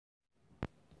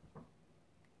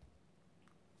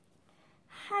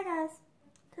Hi guys,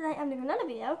 today I'm doing another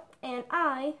video and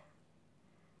I'm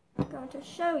going to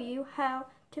show you how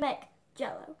to make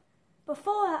jello.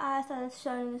 Before I started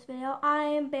showing this video, I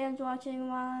am binge watching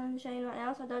while I'm showing right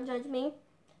now, so don't judge me.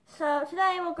 So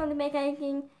today we're going to be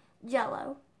making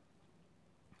jello.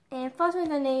 And first we're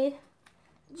going to need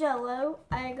jello.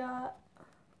 I got,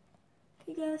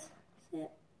 can you guys see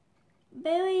it?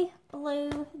 Berry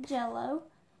blue jello.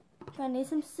 Gonna need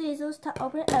some scissors to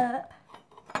open it up.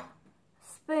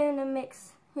 Spoon to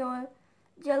mix your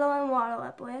jello and water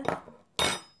up with.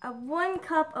 1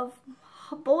 cup of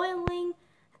boiling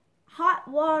hot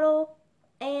water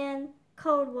and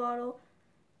cold water.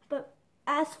 But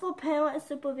ask for parent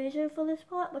supervision for this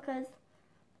part because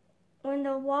when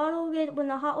the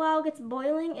hot water gets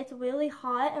boiling, it's really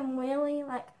hot and really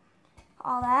like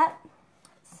all that.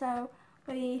 So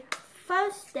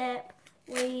first step,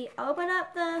 we open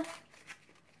up the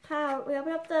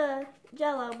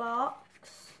jello box.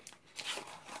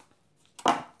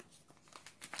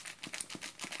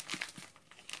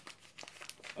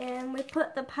 And we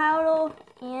put the powder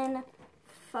in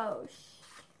first.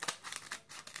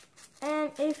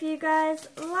 And if you guys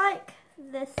like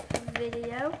this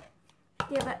video,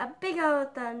 give it a big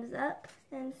old thumbs up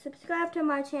and subscribe to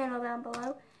my channel down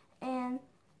below. And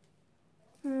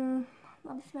love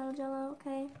the smell of jello,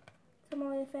 okay? So I'm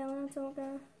already failing, so we're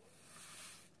gonna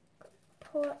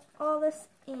put all this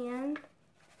in.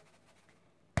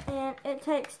 And it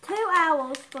takes 2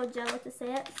 hours for jello to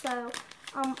set, so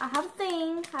I have a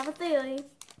theory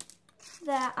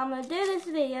that I'm going to do this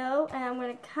video and I'm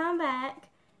going to come back.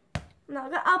 I'm not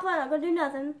going to upload, I'm not going to do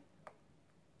nothing.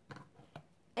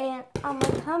 And I'm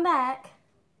going to come back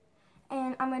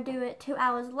and I'm going to do it 2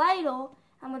 hours later.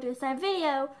 I'm going to do the same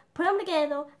video, put them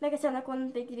together, make it sound like one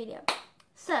big video.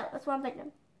 So, that's what I'm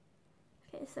thinking.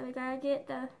 Okay, so we got to get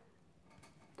the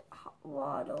hot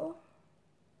water.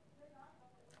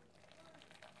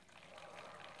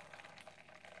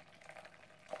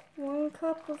 One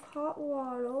cup of hot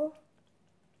water.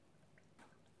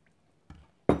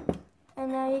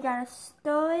 And now you gotta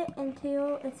stir it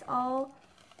until it's all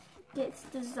gets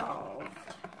dissolved.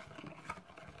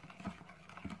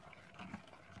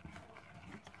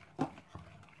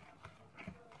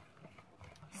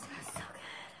 Smells so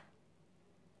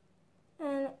good.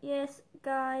 And yes,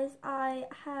 guys, I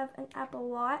have an Apple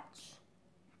Watch.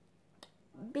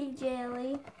 Big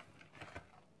jelly.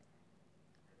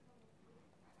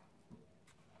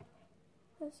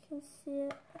 You guys can see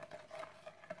it.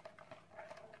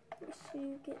 Make sure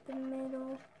you get the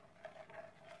middle.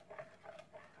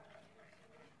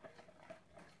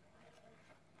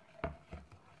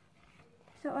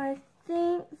 So I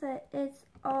think that it's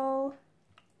all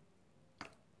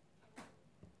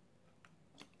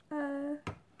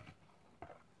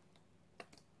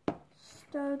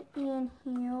stirred in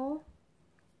here.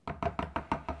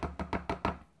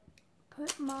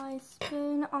 Put my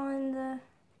spoon on the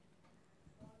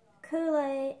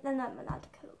Kool-Aid, no, not the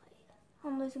Kool-Aid.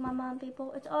 I'm losing my mind,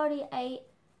 people. It's already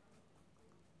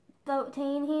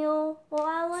 8:13 here where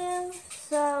I live,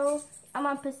 so I'm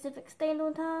on Pacific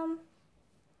Standard Time.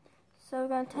 So we're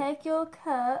gonna take your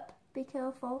cup. Be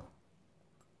careful.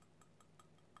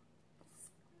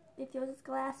 If yours is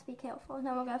glass, be careful.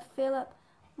 Now we're gonna fill up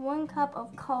 1 cup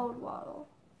of cold water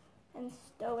and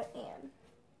stir it in.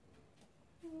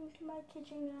 Into my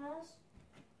kitchen, guys.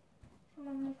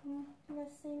 You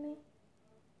guys see me?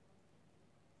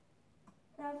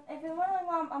 Now, if you're wondering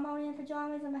why I'm only in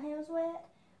pajamas and my hair's wet,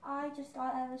 I just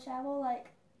got out of the shower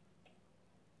like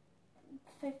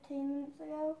 15 minutes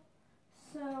ago.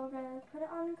 So we're going to put it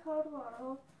on cold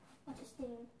water, watch it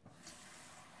steam.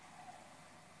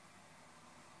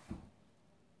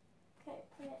 Okay,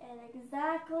 put it in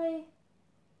exactly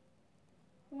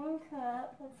 1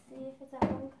 cup. Let's see if it's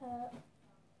at 1 cup.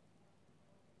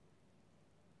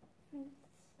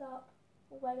 Stop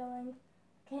wiggling.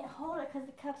 Can't hold it because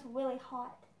the cup's really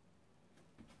hot.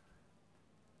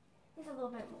 Just a little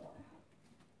bit more.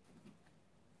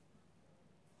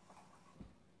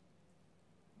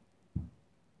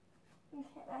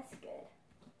 Okay, that's good.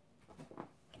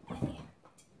 Okay.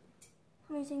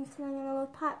 I'm using something in a little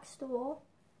pack store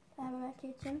I have in my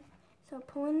kitchen. So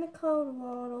pour in the cold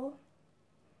water.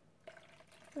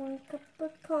 1 cup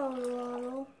of cold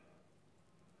water.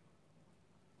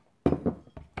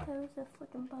 There's a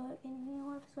freaking bug in here.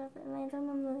 What if it lands on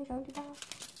them? I'm really going to die.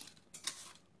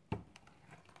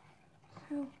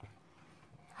 So, it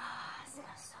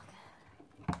smells so good.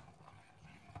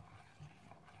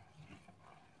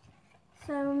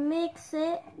 So mix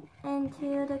it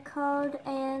into the cold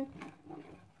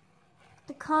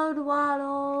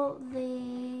water,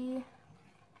 the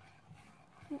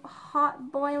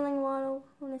hot boiling water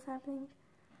when it's happening.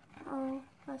 Oh,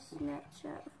 a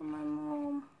Snapchat from my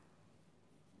mom.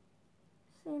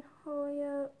 Saying, hurry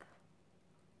up.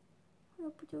 Hurry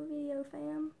up with your video,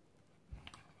 fam.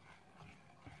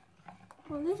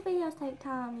 Well, these videos take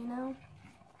time, you know.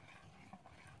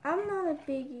 I'm not a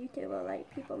big YouTuber like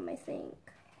people may think.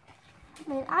 I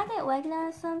mean, I get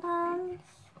recognized sometimes,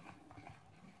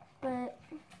 but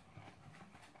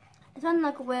it's on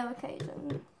like a rare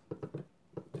occasion.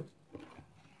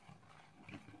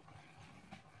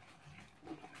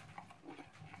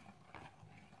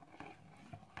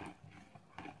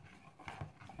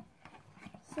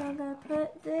 So I'm gonna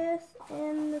put this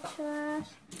in the trash,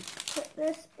 put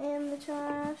this in the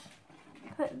trash,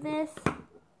 put this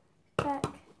back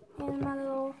in my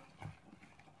little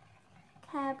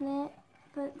cabinet,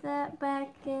 put that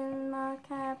back in my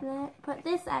cabinet, put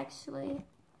this actually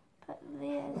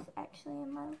in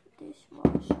my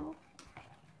dishwasher,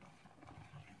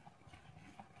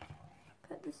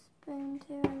 put the spoon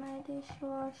too in my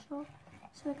dishwasher.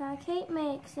 So we're gonna keep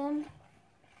mixing.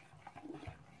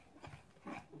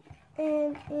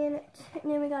 And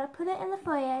then we gotta put it in the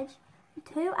fridge for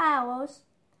 2 hours,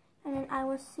 and then I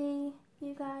will see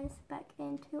you guys back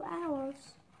in 2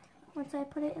 hours once I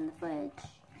put it in the fridge.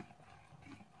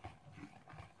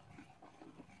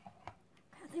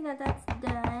 I think that's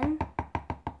done.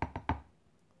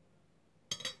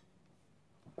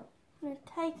 I'm gonna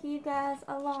take you guys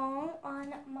along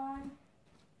on my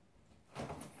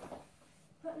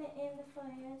putting it in the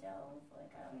fridge. Oh,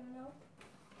 like I don't even know.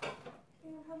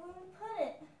 How am I gonna put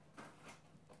it?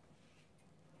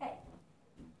 Okay.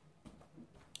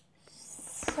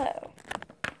 So,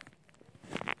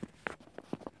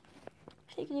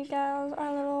 taking you guys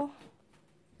our little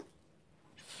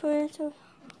fridge of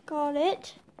got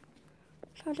it.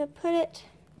 Trying to put it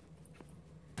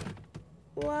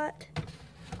right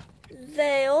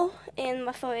there in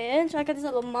my fridge. I got these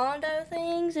little Mondo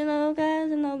things, you know,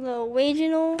 guys, and the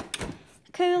original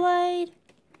Kool-Aid.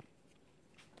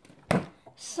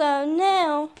 So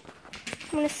now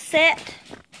I'm gonna set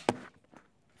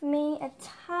me a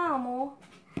timer.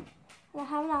 I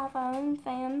have an iPhone,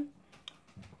 fam.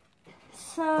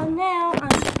 So now I'm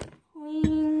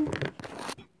cleaning.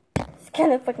 It's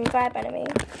gonna fucking crap out of me.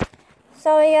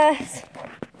 Sorry guys.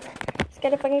 It's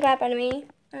gonna fucking crap out of me.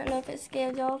 I don't know if it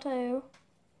scared y'all too.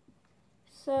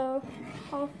 So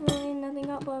hopefully nothing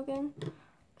got broken.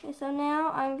 Okay, so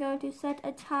now I'm going to set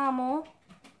a timer.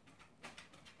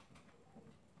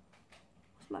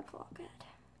 My clock at.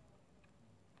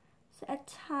 Set a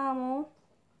timer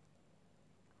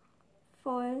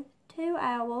for 2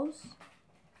 hours.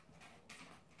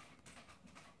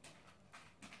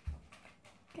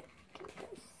 Okay, can you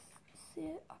guys see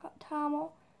it? I got timer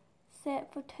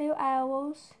set for 2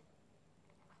 hours.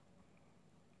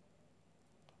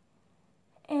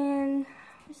 And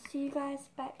I'll see you guys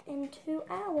back in 2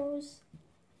 hours.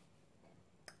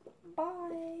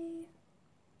 Bye.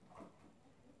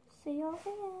 See y'all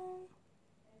then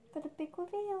for the big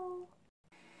reveal.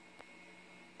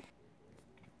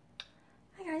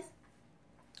 Hi guys.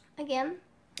 Again.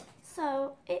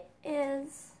 So it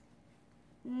is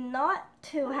not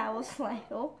 2 hours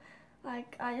later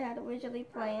like I had originally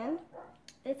planned.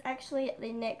 It's actually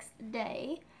the next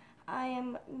day. I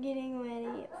am getting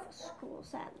ready for school,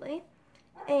 sadly.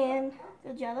 And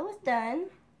the jello is done.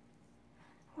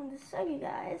 I wanted to show you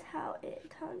guys how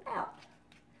it turned out.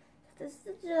 This is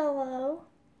the jello.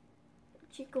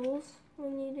 It jiggles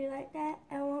when you do like that.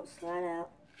 It won't slide out.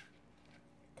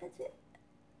 Touch it.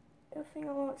 The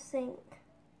finger won't sink.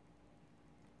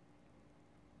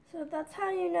 So that's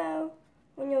how you know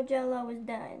when your jello is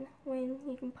done. When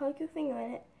you can poke your finger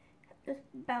in it, it just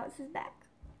bounces back.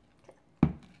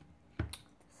 Okay.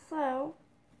 So,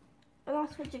 it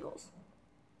also jiggles.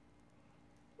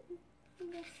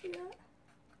 You guys see that?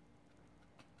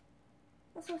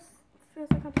 Also feels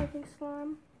like I'm poking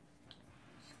slime.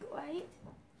 It's great.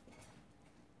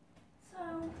 So,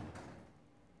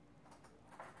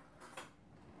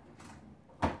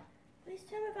 please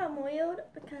tell me if I'm weird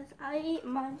because I eat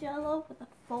my jello with a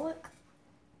fork.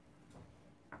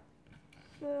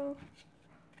 So,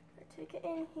 I take it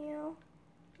in here.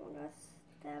 We're gonna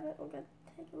stab it. We're gonna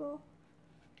take a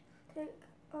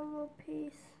little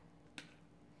piece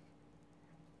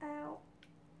out.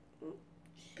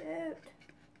 Shoot.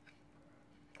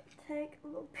 Take a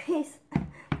little piece.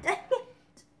 Dang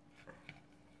it.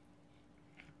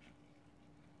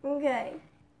 Okay.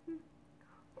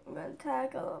 I'm gonna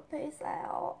take a little piece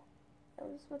out. That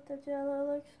is what the jello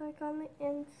looks like on the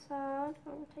inside.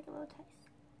 I'm gonna take a little taste.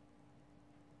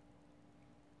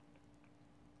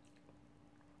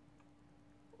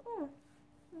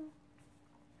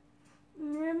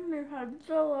 have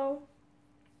jello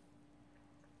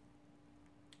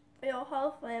for your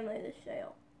whole family to share.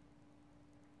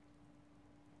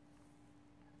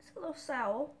 It's a little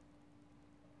sour,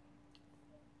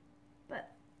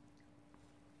 but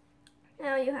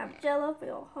now you have jello for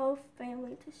your whole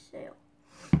family to share.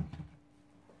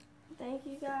 Thank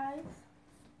you guys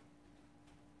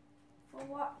for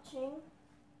watching.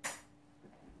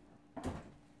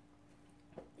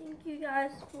 Thank you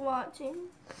guys for watching.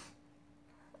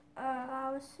 I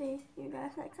will see you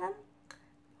guys next time.